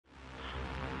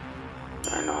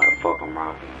I know how the fuck I'm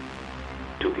rocking.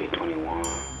 2K21.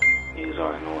 Niggas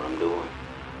already know what I'm doing.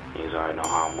 Niggas already know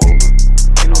how I'm moving.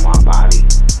 They know my body.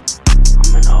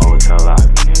 I'm in the hotel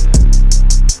lobby, nigga.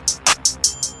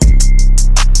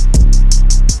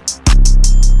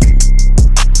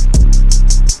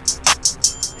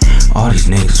 All these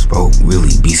niggas broke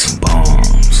really be some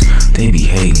bums. They be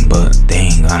hating but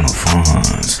they ain't got no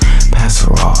funds. Pass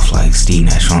her off like Steve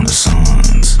Nash on the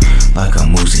Suns. Like a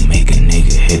Moosey make a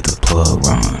nigga hit the plug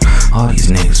run. All these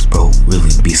niggas broke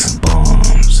really be some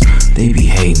bums. They be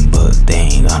hating but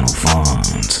they ain't got no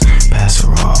funds. Pass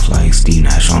her off like Steve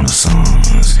Nash on the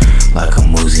Suns. Like a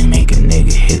Moosey make a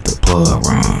nigga hit the plug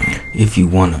run. If you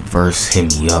want a verse,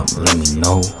 hit me up, let me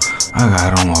know. I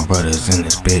got all my brothers in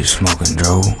this bitch smoking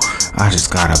dope. I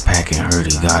just got a pack and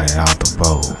heard he got it out the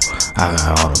bowl. I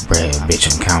got all the bread, bitch,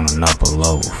 I'm counting up a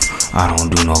loaf. I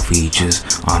don't do no features,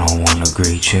 I don't wanna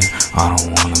greet you, I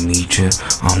don't wanna meet you.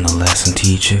 I'm the lesson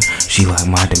teacher, she like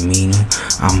my demeanor,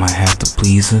 I might have to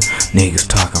please her. Niggas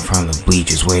talking from the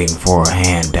bleachers, waiting for a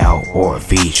handout or a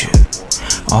feature.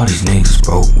 All these niggas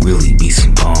broke really be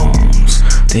some bums.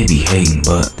 They be hating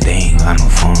but they ain't got no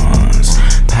funds.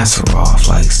 Pass her off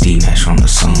like Steve Nash on the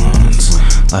Suns.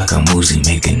 Like a Moosey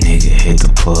make a nigga hit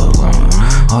the plug run.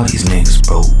 All these niggas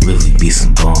broke really be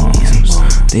some bums.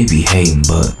 They be hating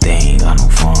but they ain't got no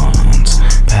funds.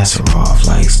 Pass her off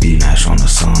like Steve Nash on the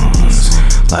Suns.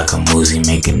 Like a Moosey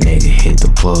make a nigga hit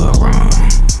the plug run.